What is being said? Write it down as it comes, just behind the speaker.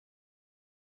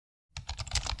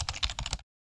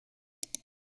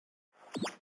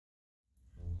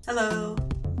Hello,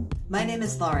 my name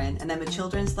is Lauren and I'm a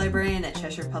children's librarian at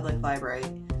Cheshire Public Library.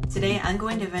 Today I'm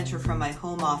going to venture from my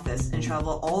home office and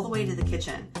travel all the way to the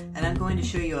kitchen, and I'm going to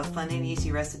show you a fun and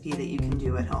easy recipe that you can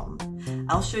do at home.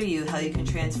 I'll show you how you can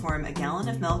transform a gallon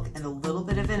of milk and a little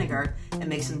bit of vinegar and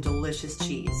make some delicious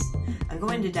cheese. I'm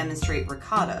going to demonstrate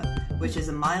ricotta, which is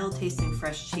a mild tasting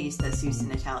fresh cheese that's used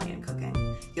in Italian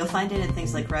cooking. You'll find it in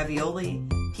things like ravioli,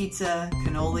 pizza,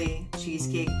 cannoli,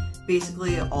 cheesecake,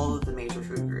 basically all of the major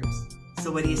food groups.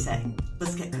 So what do you say?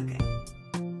 Let's get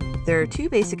cooking. There are two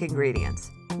basic ingredients,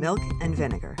 milk and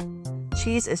vinegar.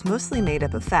 Cheese is mostly made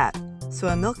up of fat, so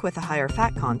a milk with a higher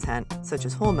fat content, such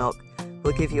as whole milk,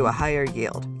 will give you a higher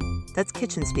yield. That's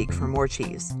kitchen speak for more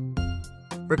cheese.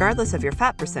 Regardless of your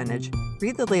fat percentage,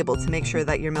 read the label to make sure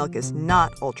that your milk is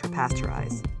not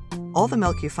ultra-pasteurized. All the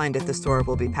milk you find at the store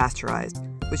will be pasteurized,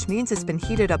 which means it's been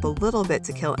heated up a little bit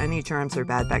to kill any germs or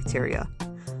bad bacteria.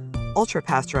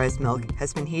 Ultra-pasteurized milk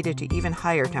has been heated to even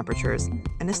higher temperatures,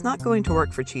 and it's not going to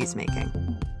work for cheese making.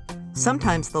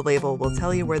 Sometimes the label will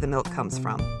tell you where the milk comes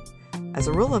from. As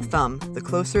a rule of thumb, the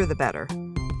closer the better.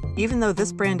 Even though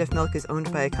this brand of milk is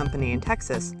owned by a company in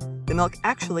Texas, the milk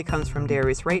actually comes from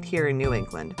dairies right here in New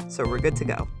England, so we're good to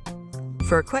go.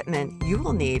 For equipment, you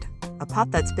will need a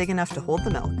pot that's big enough to hold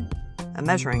the milk, a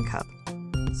measuring cup,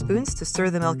 spoons to stir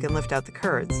the milk and lift out the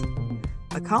curds,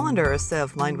 a colander or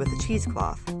sieve lined with a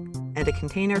cheesecloth, and a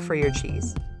container for your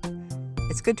cheese.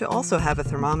 It's good to also have a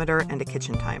thermometer and a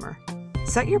kitchen timer.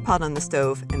 Set your pot on the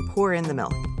stove and pour in the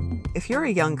milk. If you're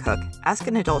a young cook, ask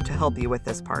an adult to help you with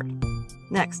this part.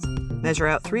 Next, measure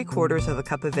out 3/4 of a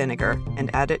cup of vinegar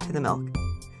and add it to the milk.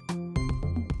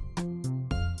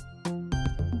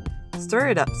 Stir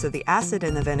it up so the acid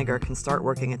in the vinegar can start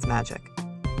working its magic.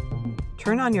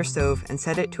 Turn on your stove and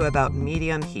set it to about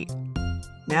medium heat.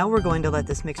 Now we're going to let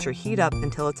this mixture heat up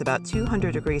until it's about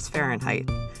 200 degrees Fahrenheit,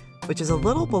 which is a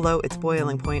little below its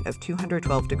boiling point of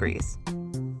 212 degrees.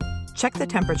 Check the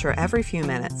temperature every few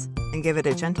minutes and give it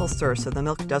a gentle stir so the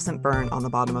milk doesn't burn on the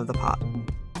bottom of the pot.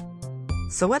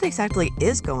 So what exactly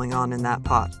is going on in that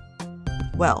pot?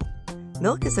 Well,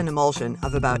 milk is an emulsion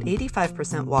of about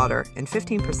 85% water and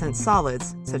 15%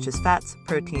 solids such as fats,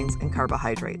 proteins, and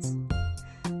carbohydrates.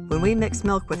 When we mix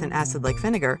milk with an acid like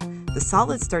vinegar, the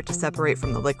solids start to separate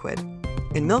from the liquid.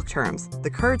 In milk terms, the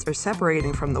curds are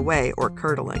separating from the whey or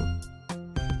curdling.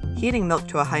 Heating milk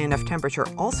to a high enough temperature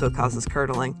also causes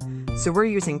curdling, so we're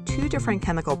using two different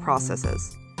chemical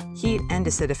processes, heat and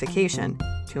acidification,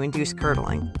 to induce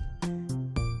curdling.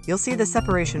 You'll see the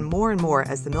separation more and more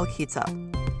as the milk heats up.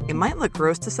 It might look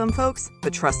gross to some folks,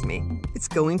 but trust me, it's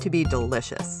going to be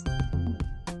delicious.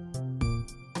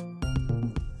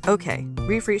 Okay,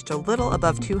 we've reached a little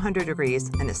above 200 degrees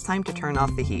and it's time to turn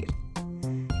off the heat.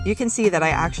 You can see that I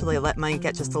actually let mine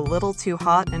get just a little too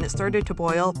hot and it started to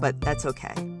boil, but that's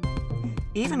okay.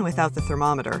 Even without the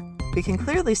thermometer, we can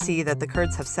clearly see that the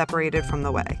curds have separated from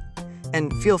the whey.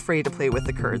 And feel free to play with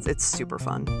the curds, it's super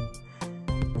fun.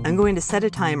 I'm going to set a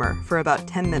timer for about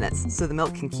 10 minutes so the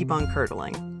milk can keep on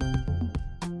curdling.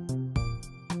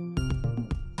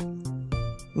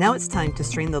 Now it's time to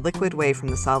strain the liquid whey from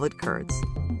the solid curds.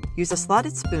 Use a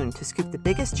slotted spoon to scoop the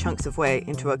biggest chunks of whey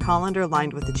into a colander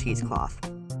lined with a cheesecloth.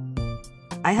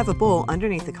 I have a bowl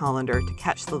underneath the colander to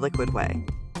catch the liquid whey.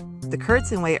 The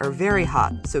curds and whey are very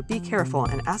hot, so be careful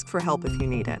and ask for help if you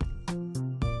need it.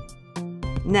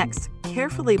 Next,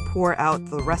 carefully pour out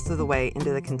the rest of the whey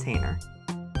into the container.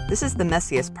 This is the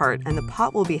messiest part and the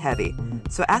pot will be heavy,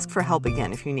 so ask for help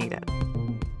again if you need it.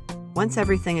 Once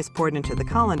everything is poured into the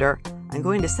colander, I'm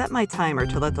going to set my timer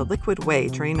to let the liquid whey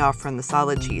drain off from the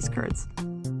solid cheese curds.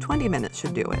 20 minutes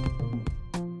should do it.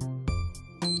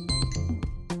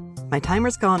 My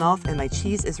timer's gone off and my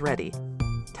cheese is ready.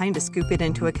 Time to scoop it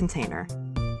into a container.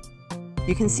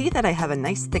 You can see that I have a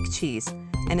nice thick cheese,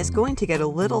 and it's going to get a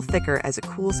little thicker as it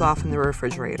cools off in the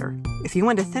refrigerator. If you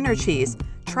want a thinner cheese,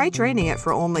 try draining it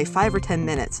for only 5 or 10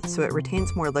 minutes so it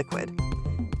retains more liquid.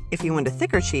 If you want a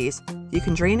thicker cheese, you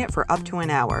can drain it for up to an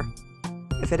hour.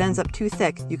 If it ends up too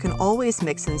thick, you can always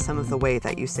mix in some of the whey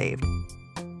that you saved.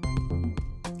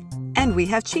 And we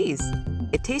have cheese!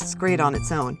 It tastes great on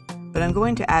its own, but I'm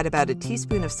going to add about a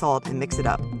teaspoon of salt and mix it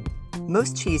up.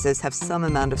 Most cheeses have some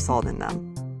amount of salt in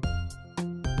them.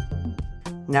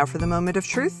 Now for the moment of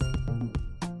truth.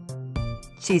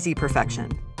 Cheesy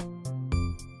perfection.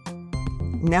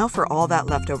 Now for all that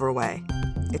leftover whey.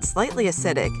 It's slightly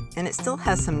acidic, and it still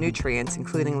has some nutrients,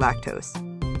 including lactose.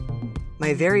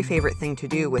 My very favorite thing to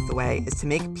do with the whey is to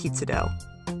make pizza dough.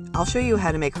 I'll show you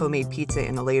how to make homemade pizza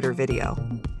in a later video.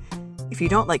 If you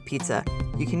don't like pizza,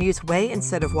 you can use whey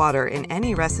instead of water in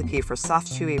any recipe for soft,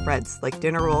 chewy breads like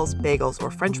dinner rolls, bagels,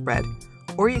 or French bread,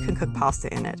 or you can cook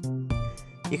pasta in it.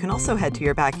 You can also head to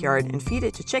your backyard and feed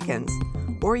it to chickens,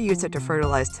 or use it to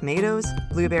fertilize tomatoes,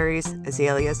 blueberries,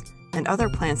 azaleas, and other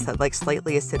plants that like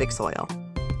slightly acidic soil.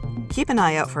 Keep an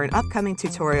eye out for an upcoming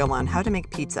tutorial on how to make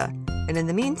pizza, and in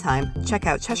the meantime, check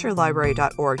out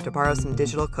CheshireLibrary.org to borrow some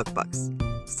digital cookbooks.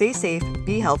 Stay safe,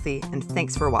 be healthy, and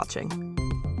thanks for watching.